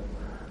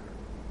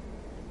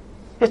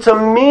 It's a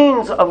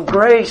means of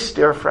grace,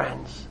 dear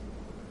friends.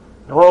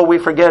 Oh, we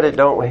forget it,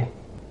 don't we?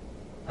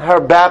 Our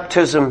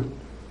baptism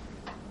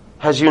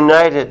has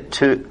united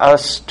to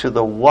us to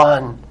the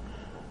one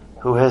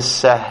who has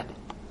said,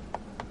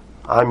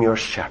 I'm your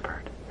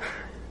shepherd.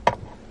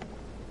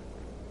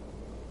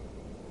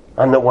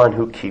 I'm the one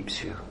who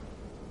keeps you.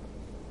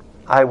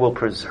 I will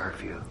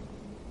preserve you.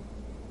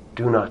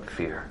 Do not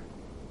fear.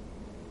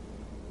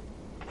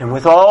 And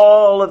with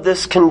all of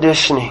this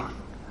conditioning,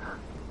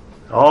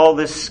 all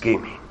this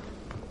scheming,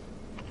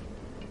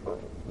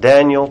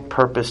 Daniel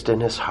purposed in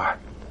his heart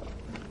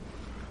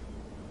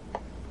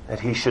that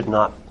he should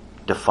not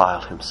defile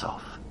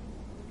himself.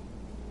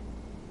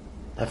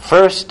 That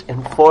first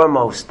and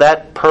foremost,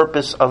 that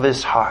purpose of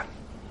his heart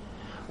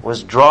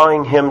was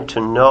drawing him to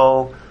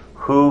know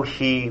who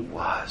he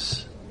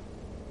was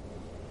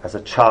as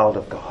a child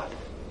of God.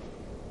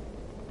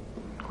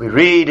 We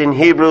read in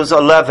Hebrews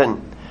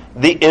 11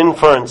 the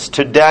inference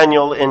to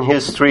Daniel and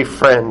his three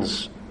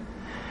friends.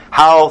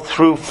 How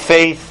through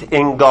faith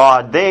in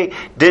God, they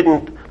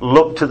didn't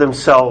look to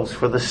themselves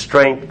for the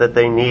strength that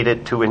they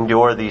needed to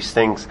endure these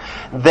things.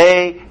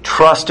 They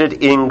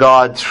trusted in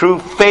God. Through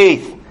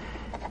faith,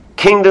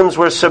 kingdoms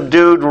were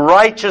subdued,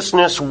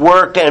 righteousness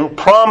worked, and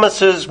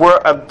promises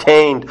were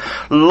obtained.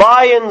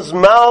 Lions'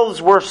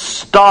 mouths were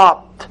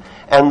stopped,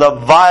 and the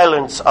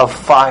violence of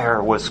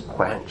fire was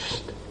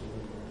quenched.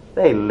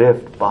 They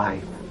lived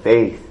by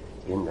faith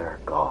in their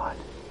God.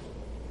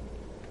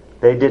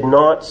 They did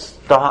not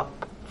stop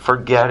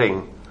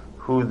forgetting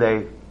who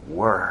they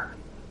were.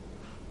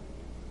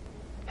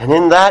 And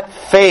in that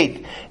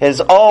faith is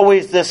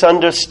always this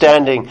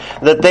understanding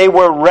that they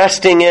were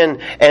resting in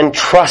and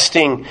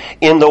trusting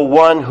in the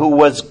one who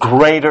was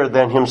greater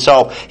than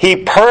himself. He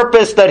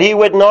purposed that he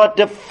would not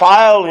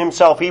defile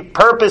himself. He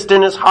purposed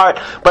in his heart,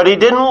 but he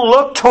didn't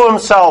look to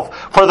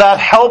himself for that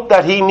help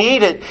that he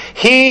needed.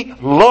 He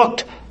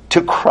looked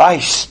to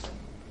Christ.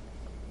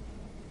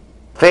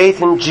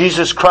 Faith in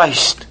Jesus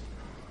Christ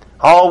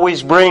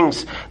always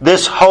brings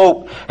this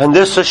hope and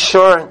this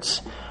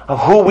assurance of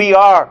who we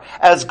are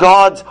as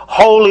God's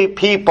holy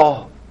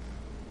people.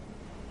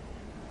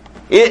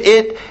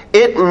 It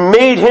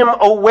made him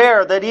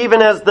aware that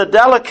even as the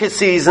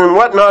delicacies and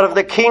whatnot of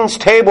the king's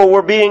table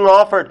were being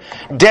offered,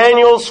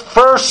 Daniel's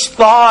first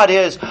thought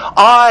is,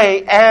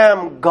 I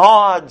am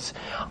God's.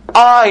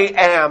 I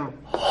am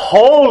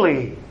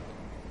holy.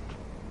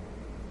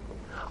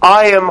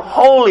 I am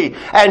holy.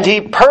 And he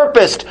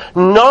purposed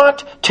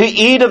not to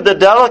eat of the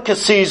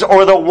delicacies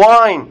or the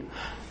wine.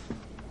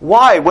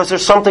 Why? Was there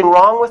something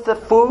wrong with the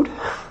food?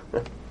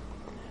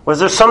 Was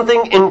there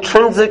something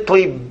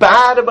intrinsically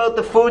bad about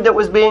the food that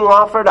was being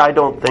offered? I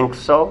don't think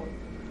so.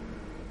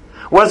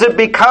 Was it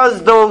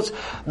because those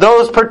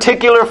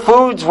particular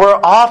foods were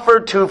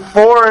offered to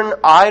foreign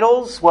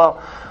idols?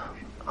 Well,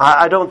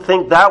 I don't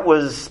think that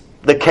was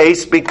the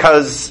case,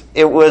 because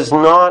it was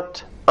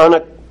not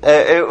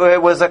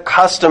it was a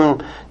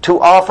custom to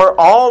offer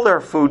all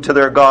their food to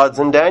their gods,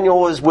 and Daniel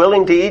was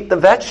willing to eat the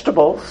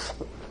vegetables.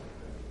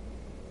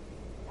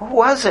 What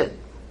was it?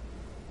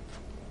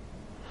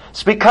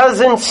 It's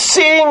because in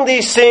seeing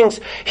these things,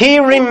 he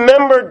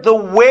remembered the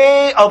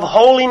way of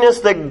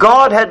holiness that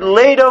God had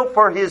laid out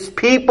for his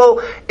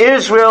people,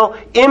 Israel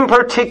in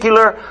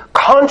particular,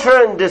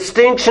 contra and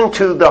distinction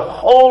to the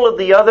whole of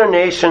the other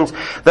nations,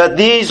 that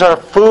these are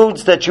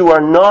foods that you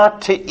are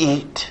not to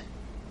eat,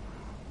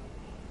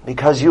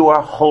 because you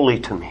are holy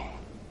to me.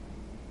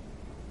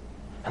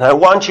 And I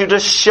want you to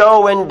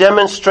show and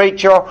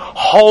demonstrate your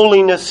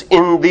holiness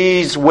in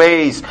these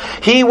ways.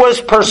 He was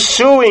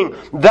pursuing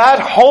that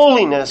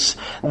holiness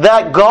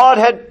that God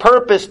had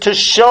purposed to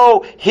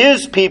show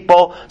his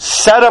people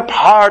set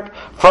apart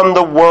from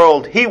the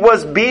world. He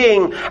was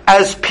being,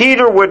 as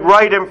Peter would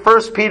write in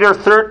 1 Peter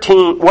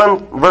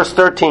 1 verse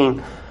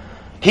 13,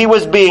 he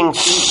was being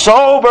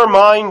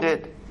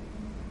sober-minded.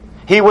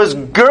 He was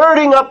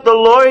girding up the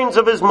loins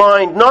of his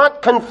mind,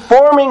 not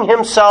conforming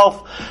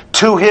himself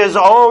to his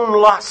own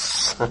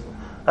lusts.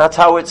 That's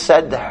how it's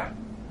said there.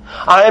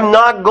 I am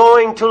not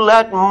going to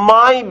let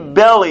my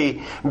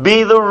belly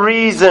be the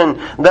reason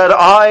that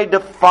I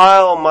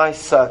defile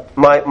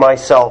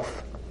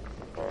myself.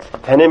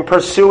 And in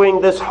pursuing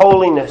this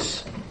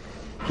holiness,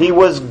 he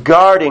was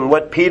guarding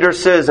what Peter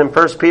says in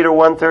 1 Peter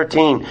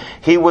 1:13.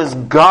 He was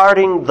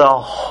guarding the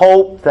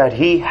hope that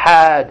he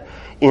had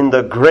in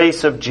the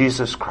grace of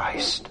Jesus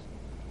Christ.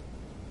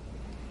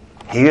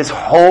 He is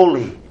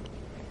holy.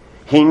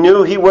 He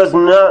knew he was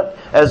not,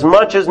 as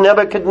much as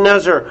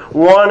Nebuchadnezzar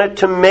wanted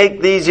to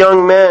make these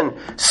young men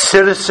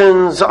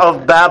citizens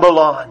of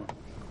Babylon.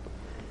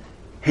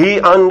 He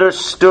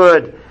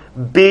understood,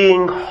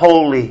 being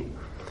holy,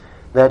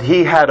 that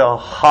he had a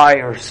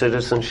higher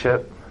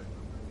citizenship.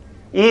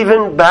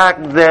 Even back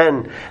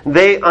then,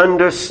 they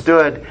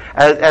understood,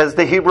 as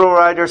the Hebrew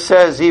writer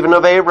says, even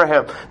of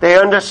Abraham, they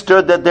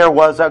understood that there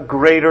was a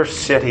greater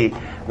city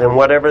than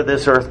whatever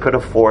this earth could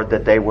afford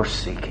that they were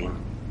seeking.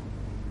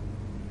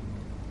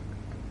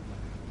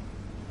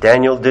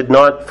 Daniel did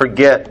not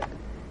forget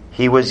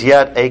he was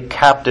yet a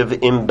captive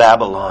in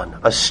Babylon,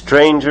 a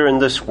stranger in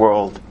this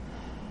world,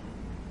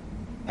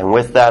 and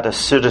with that a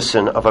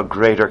citizen of a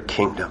greater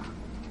kingdom.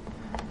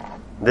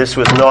 This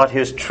was not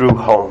his true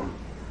home.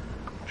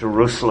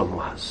 Jerusalem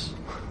was.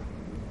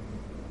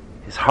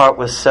 His heart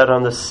was set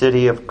on the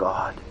city of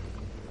God,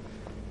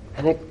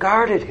 and it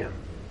guarded him.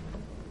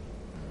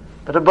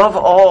 But above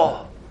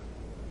all,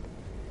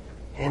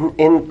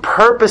 in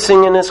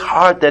purposing in his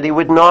heart that he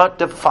would not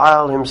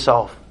defile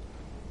himself,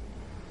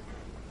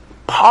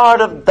 part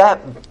of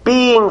that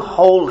being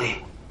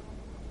holy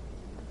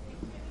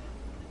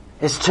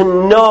is to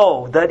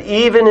know that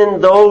even in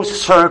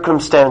those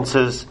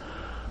circumstances,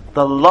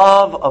 the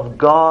love of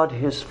God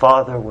his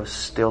Father was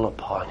still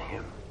upon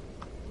him.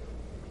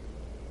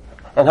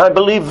 And I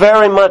believe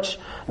very much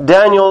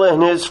Daniel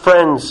and his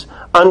friends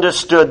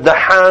understood the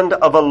hand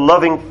of a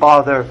loving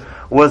Father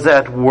was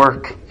at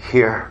work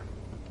here.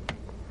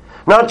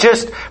 Not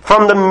just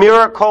from the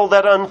miracle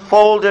that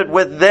unfolded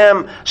with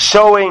them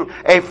showing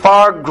a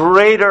far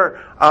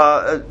greater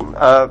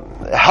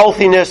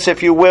healthiness,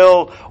 if you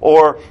will,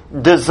 or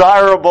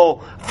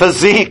desirable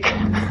physique,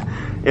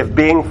 if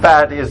being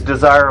fat is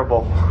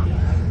desirable.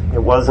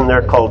 It was in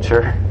their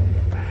culture.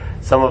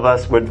 Some of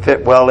us would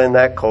fit well in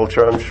that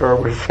culture, I'm sure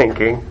we're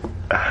thinking.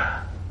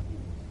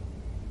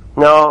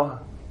 No.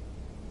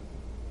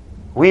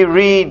 We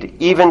read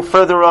even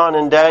further on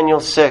in Daniel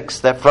 6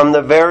 that from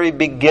the very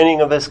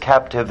beginning of his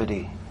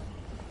captivity,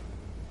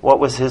 what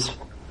was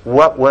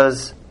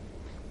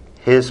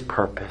his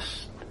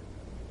purpose,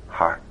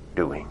 heart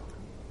doing?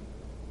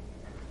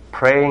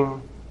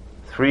 Praying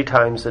 3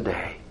 times a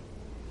day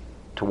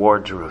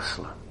toward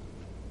Jerusalem,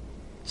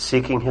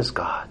 seeking his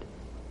God,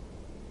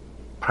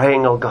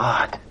 praying, "Oh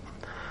God,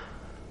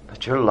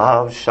 let your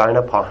love shine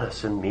upon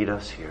us and meet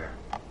us here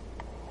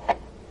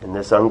in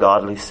this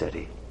ungodly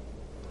city.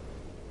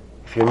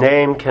 If your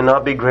name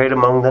cannot be great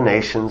among the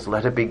nations,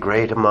 let it be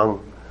great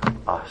among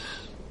us.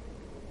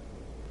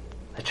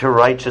 Let your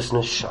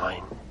righteousness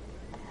shine."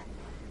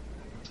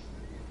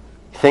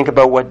 Think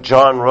about what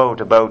John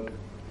wrote about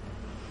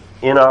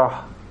in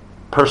our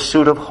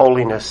pursuit of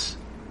holiness,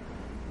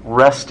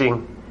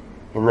 resting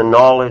in the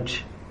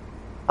knowledge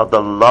of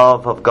the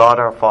love of God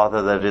our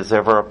Father that is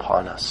ever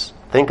upon us.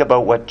 Think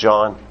about what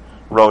John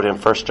wrote in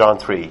 1 John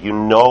 3. You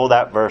know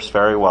that verse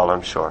very well,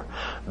 I'm sure.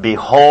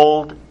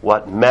 "Behold,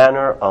 what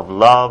manner of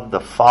love the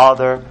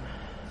Father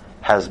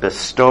has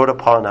bestowed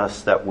upon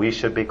us, that we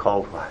should be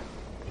called" what?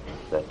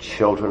 The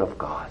children of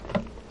God.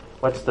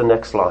 What's the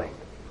next line?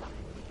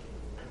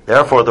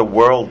 "Therefore the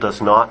world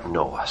does not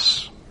know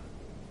us,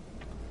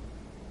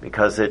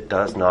 because it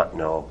does not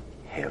know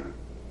him."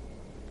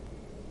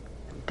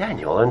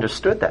 Daniel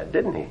understood that,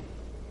 didn't he?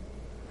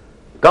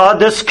 God,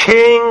 this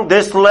king,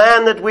 this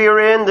land that we are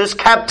in, this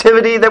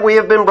captivity that we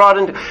have been brought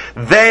into,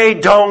 they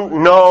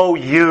don't know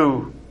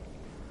you.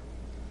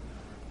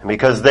 And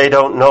because they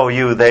don't know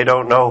you, they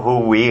don't know who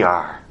we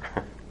are.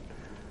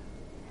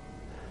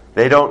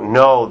 They don't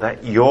know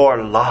that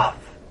your love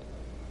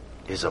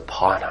is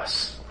upon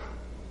us.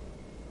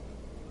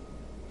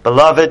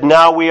 Beloved,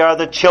 now we are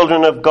the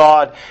children of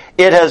God.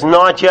 It has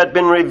not yet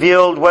been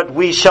revealed what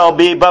we shall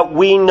be, but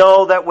we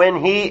know that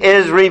when He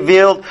is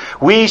revealed,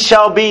 we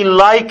shall be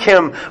like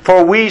Him,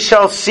 for we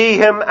shall see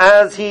Him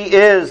as He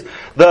is.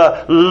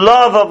 The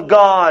love of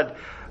God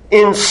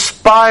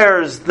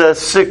inspires the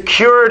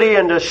security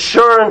and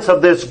assurance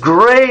of this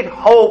great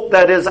hope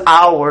that is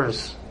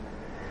ours.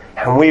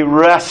 And we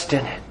rest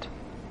in it.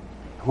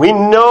 We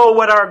know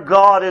what our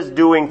God is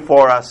doing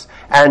for us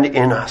and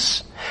in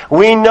us.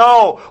 We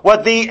know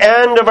what the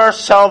end of our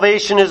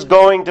salvation is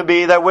going to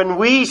be, that when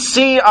we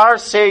see our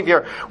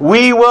Savior,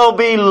 we will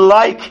be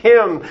like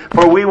Him,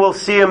 for we will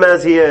see Him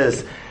as He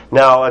is.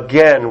 Now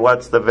again,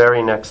 what's the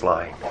very next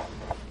line?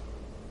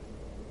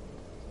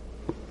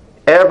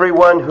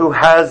 Everyone who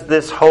has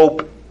this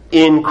hope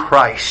in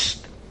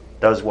Christ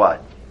does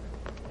what?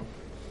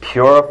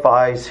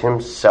 Purifies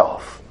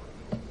himself,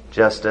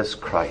 just as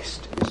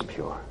Christ is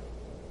pure.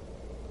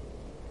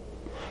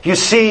 You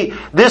see,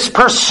 this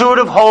pursuit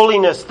of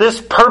holiness,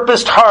 this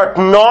purposed heart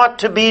not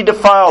to be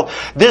defiled,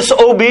 this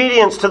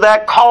obedience to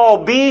that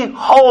call, be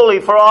holy,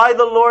 for I,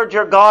 the Lord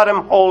your God,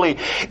 am holy,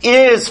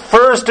 is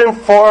first and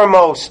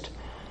foremost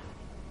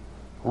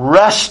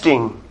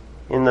resting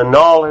in the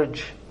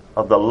knowledge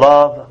of the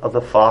love of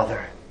the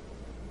Father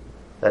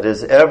that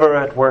is ever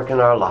at work in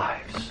our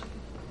lives,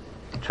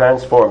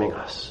 transforming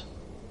us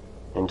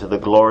into the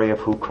glory of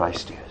who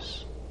Christ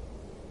is.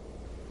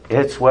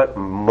 It's what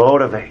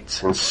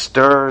motivates and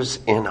stirs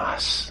in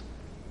us.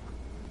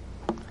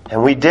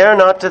 And we dare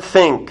not to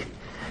think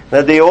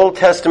that the Old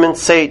Testament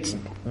saints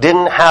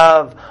didn't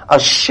have a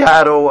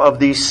shadow of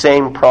these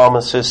same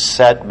promises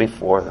set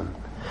before them.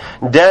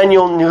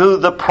 Daniel knew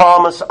the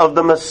promise of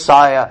the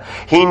Messiah.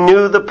 He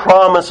knew the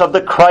promise of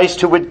the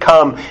Christ who would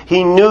come.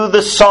 He knew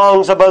the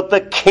songs about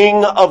the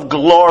King of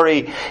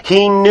glory.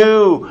 He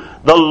knew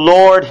the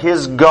Lord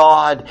his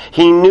God.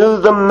 He knew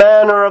the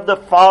manner of the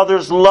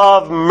Father's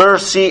love,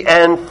 mercy,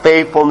 and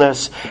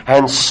faithfulness.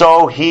 And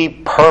so he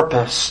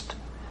purposed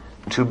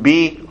to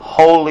be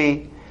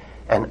holy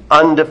and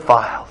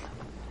undefiled.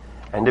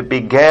 And it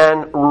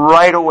began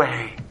right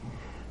away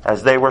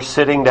as they were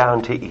sitting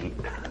down to eat.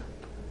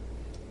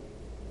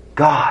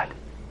 God,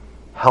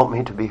 help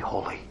me to be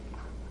holy.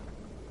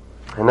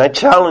 And I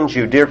challenge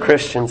you, dear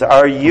Christians,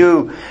 are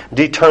you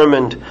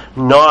determined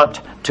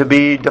not to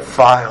be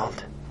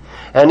defiled?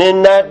 And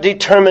in that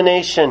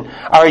determination,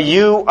 are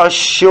you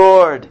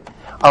assured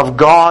of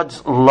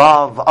God's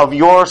love, of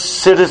your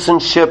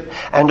citizenship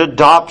and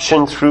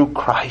adoption through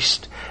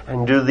Christ?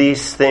 And do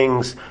these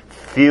things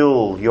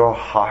fuel your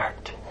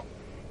heart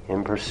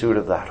in pursuit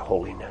of that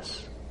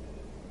holiness?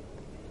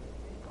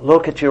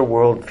 Look at your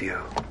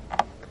worldview.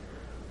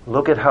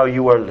 Look at how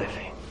you are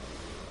living.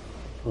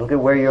 Look at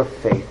where your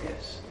faith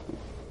is.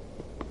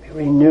 Be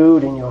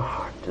renewed in your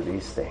heart to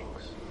these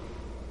things.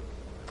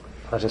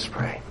 Let us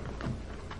pray.